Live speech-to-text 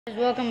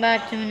Welcome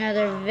back to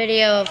another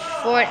video of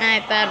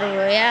Fortnite Battle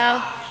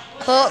Royale.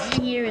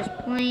 Colton here is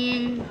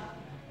playing.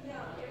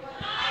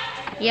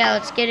 Yeah,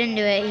 let's get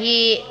into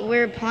it.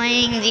 We're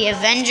playing the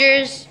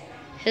Avengers.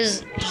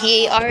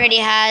 He already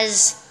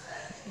has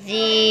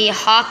the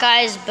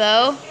Hawkeye's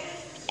bow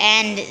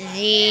and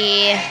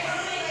the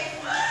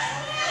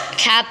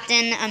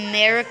Captain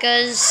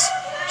America's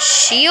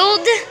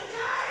shield.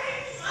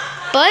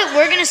 But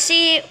we're gonna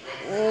see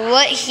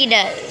what he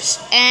does.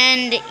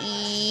 And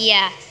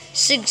yeah,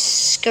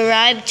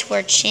 subscribe to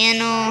our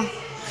channel.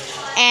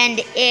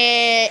 And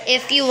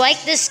if you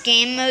like this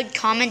game mode,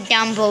 comment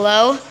down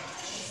below.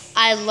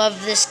 I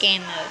love this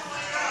game mode.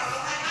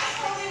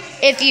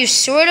 If you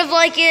sort of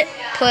like it,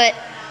 put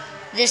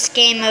this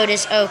game mode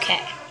is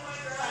okay.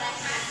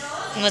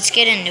 Let's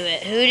get into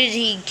it. Who did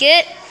he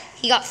get?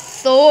 He got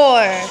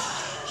Thor.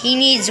 He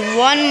needs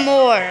one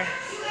more,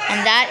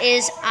 and that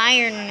is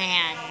Iron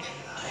Man.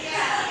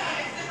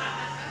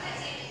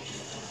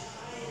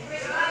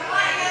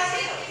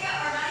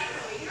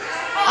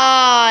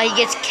 Ah, he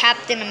gets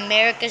Captain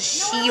America's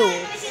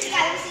shield.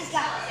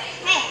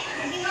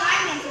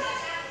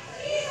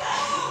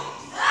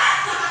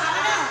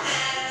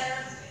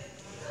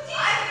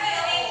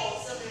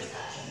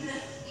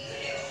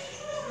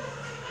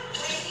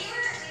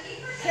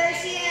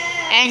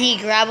 And he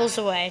grabbles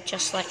away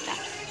just like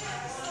that.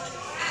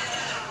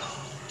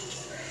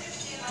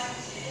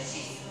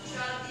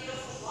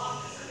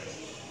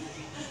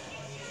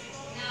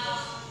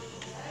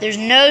 There's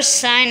no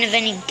sign of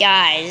any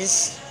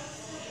guys.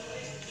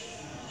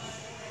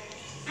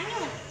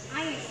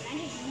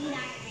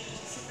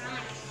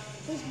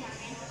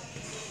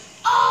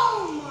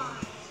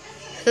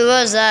 Who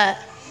was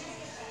that?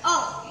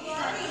 Oh,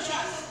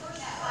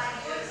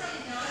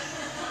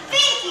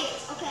 thank you.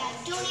 Okay, I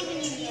don't even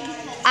need you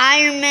because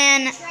Iron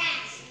Man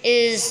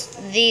is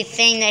the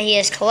thing that he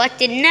has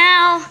collected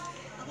now.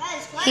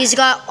 He's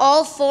got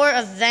all 4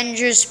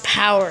 Avengers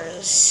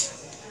powers.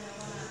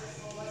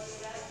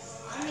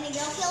 I'm gonna go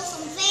kill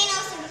some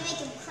Thanos. I'm gonna make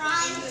him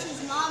cry to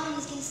his mom, and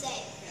he's gonna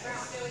say,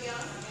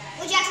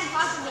 "Well, Jackson,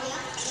 pause the video."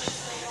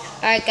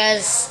 Alright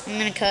guys, I'm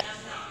gonna cut.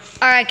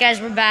 Alright guys,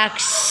 we're back.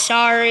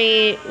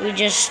 Sorry, we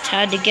just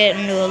had to get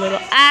into a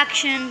little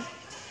action.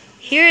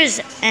 Here's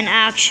an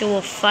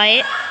actual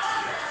fight.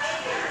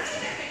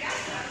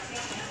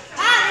 It's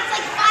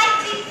like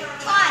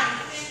 5v5.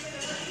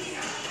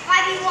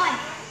 5v1.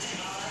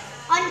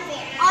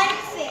 Unfair.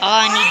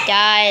 Oh, and he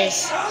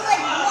dies. It was like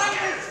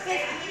 1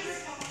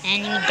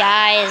 And he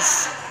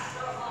dies.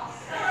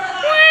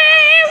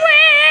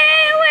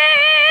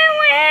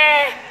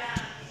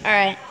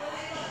 Alright.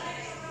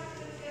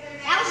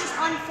 That was just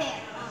unfair.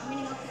 I'm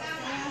gonna go kill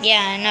Thanos.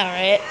 Yeah, I know,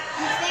 right?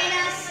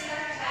 Thanos.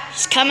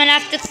 He's coming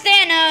after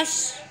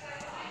Thanos.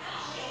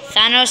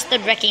 Thanos the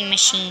wrecking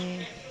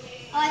machine.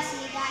 Oh, I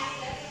see you guys.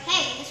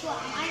 Hey, guess what?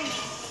 I'm Iron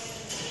Man.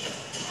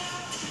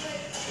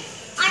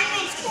 Iron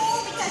Man's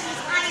cool because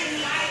he's Iron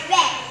Man.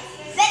 Bet.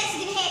 Bet is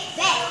gonna hit.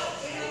 Bet.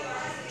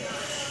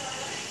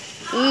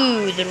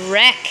 Ooh, the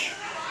wreck.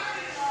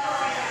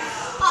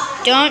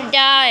 Oh, Don't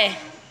die.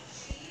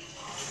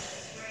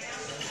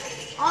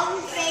 all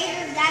in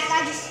favor of that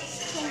guy just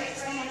killed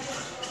someone.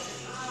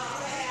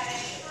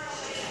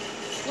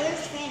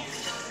 Where's Thanos?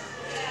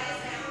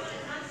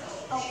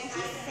 Oh, he's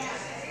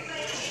Thanos.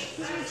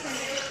 He's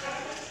returning.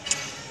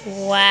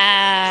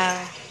 Wow.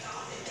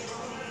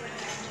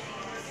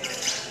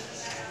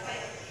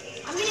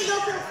 I'm gonna go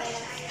kill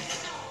Thanos.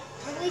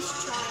 Or at least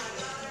try.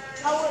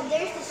 Oh, well,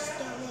 there's the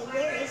stone. Wait,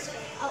 where is it?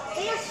 Oh,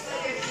 Thanos.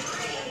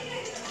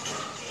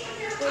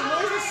 Wait,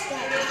 where's the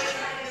stone?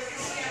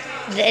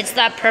 It's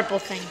that purple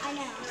thing. I know.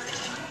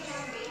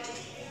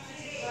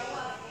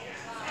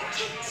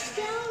 Take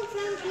stone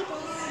from people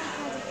because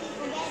the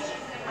people get it.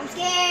 I'm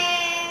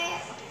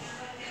scared.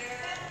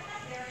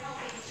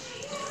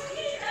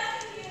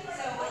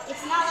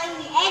 It's not letting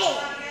me edit.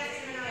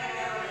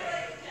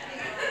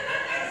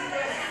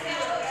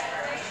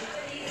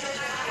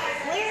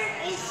 Where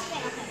is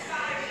Thanos?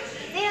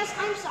 Thanos,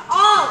 I'm sorry.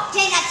 Oh,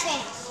 dang, that's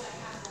Thanos.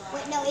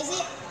 Wait, no, is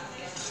it?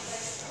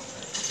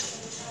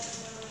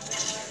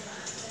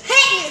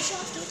 Hey, your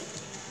shots, dude.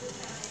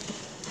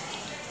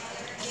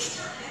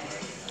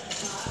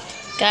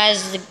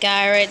 Guys, the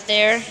guy right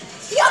there. Yo,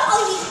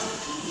 oh,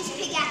 his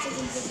pickaxe is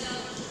invisible.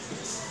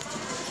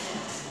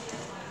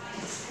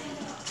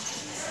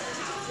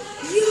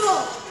 Yo!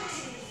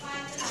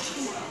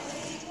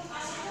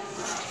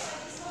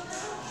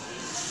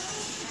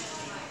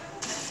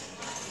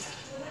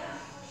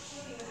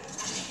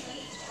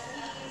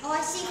 Oh,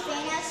 I see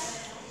Thanos.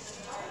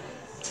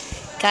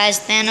 Guys,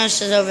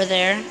 Thanos is over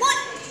there. What?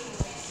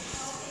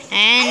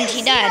 And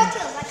he died. I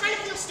kind of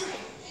feel stupid.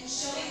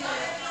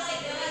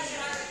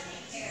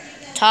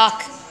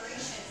 Talk.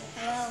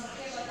 Hello,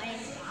 my name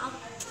is Bob.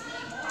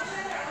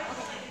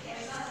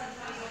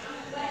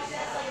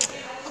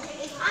 Okay,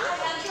 if I'm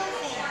gonna kill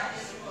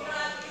Thanos,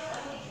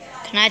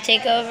 Can I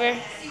take over? now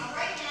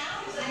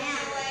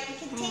you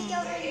can take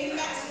over the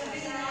next one.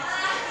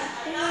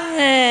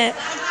 Eh, Like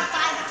the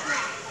guy that's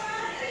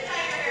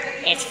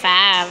left. It's It's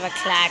 5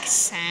 o'clock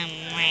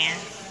somewhere.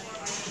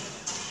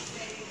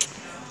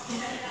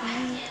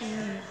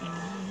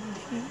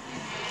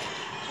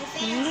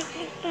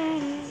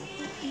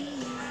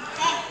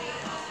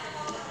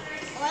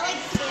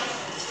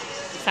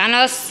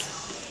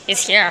 Thanos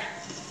is here.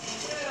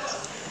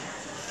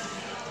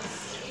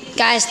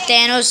 Guys,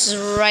 Thanos is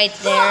right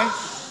there.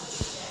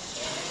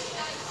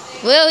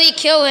 Will he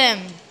kill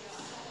him?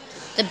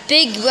 The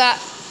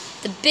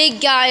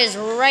big guy is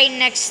right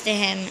next to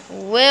him.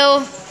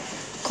 Will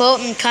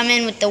Colton come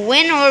in with the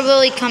win, or will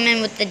he come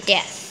in with the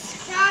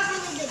death? Probably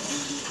the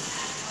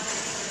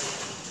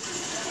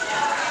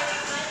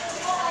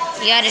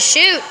D. You gotta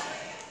shoot.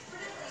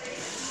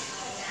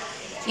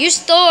 Use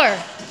Thor.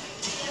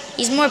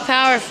 He's more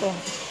powerful.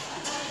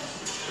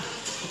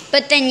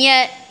 But then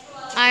yet,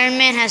 Iron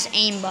Man has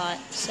aimbot,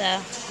 so.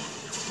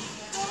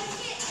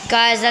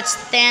 Guys, that's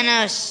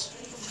Thanos.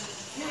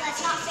 No,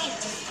 that's not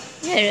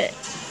Thanos. Yeah.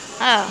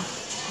 Oh.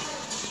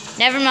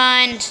 Never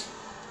mind.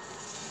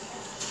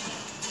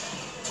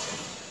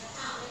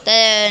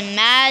 The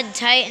Mad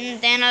Titan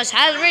Thanos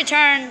has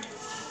returned.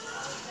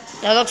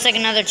 That looks like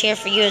another tier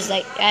for you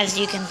as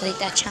you complete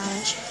that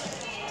challenge.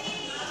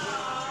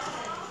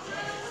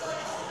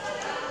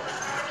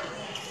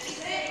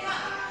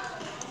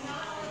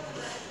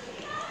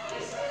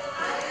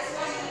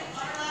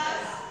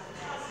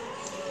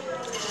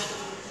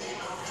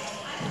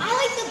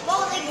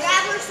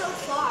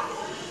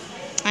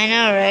 I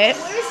know, right?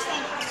 Where's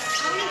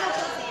Thanos? I'm gonna go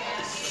kill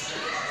Thanos.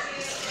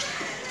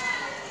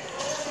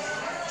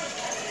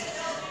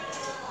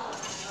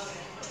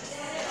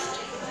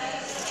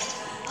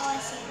 Oh, I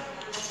see him.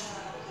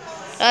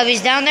 Oh,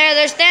 he's down there.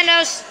 There's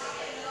Thanos.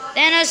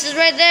 Thanos is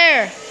right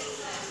there.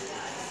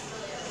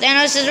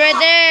 Thanos is right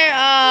there.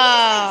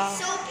 Oh.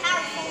 He's so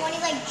powerful when he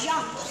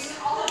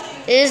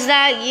jumps. Is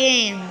that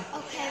game?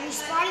 Okay,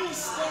 respawning is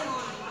still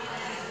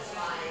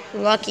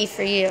on. Lucky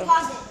for you.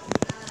 Pause it.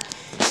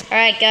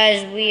 Alright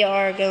guys, we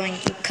are going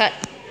to cut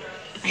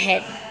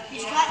ahead.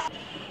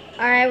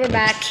 Alright, we're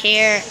back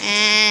here,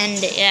 and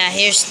yeah,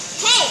 here's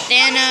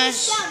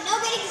Thanos. No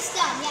getting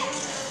stunned, yeah.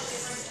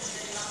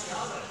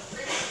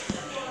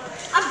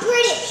 I'm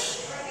British.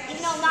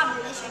 Even though I'm not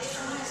British, I just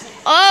want to say.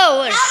 Oh,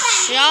 what a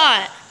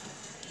shot.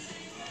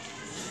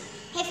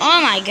 Hey, oh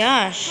my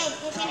gosh. Hey,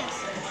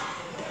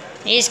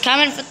 Thanos. He's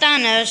coming for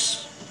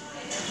Thanos.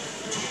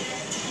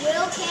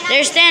 Will,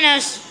 There's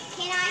Thanos.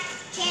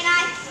 Can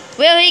I?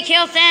 Will he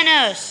kill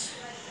Thanos?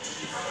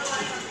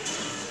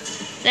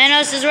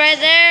 Thanos is right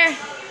there.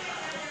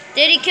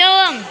 Did he kill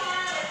him?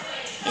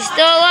 He's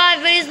still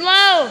alive, but he's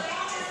low.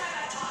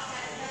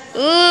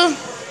 Ooh,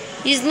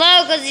 he's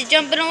low because he's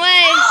jumping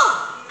away.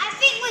 Oh,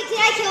 wait, did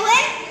I kill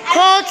him?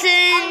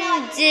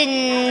 Colton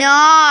did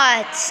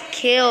not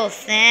kill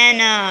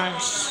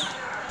Thanos.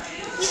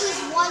 He was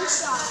one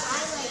shot.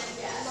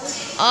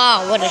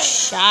 Oh, what a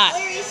shot.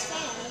 Where is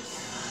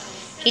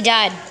Thanos? He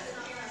died.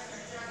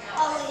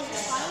 Oh, wait, is he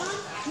spawning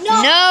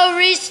on? No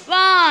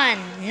respawn.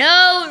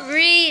 No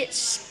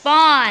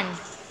respawn.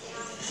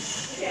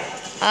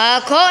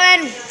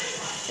 Colton,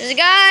 there's a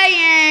guy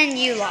and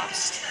you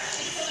lost.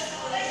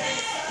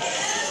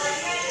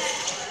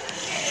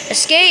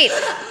 Escape.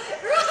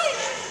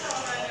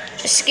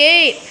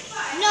 Escape.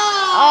 No.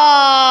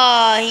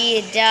 Oh,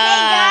 he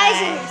died.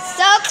 Hey guys,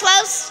 so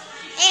close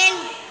and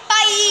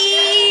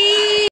bye.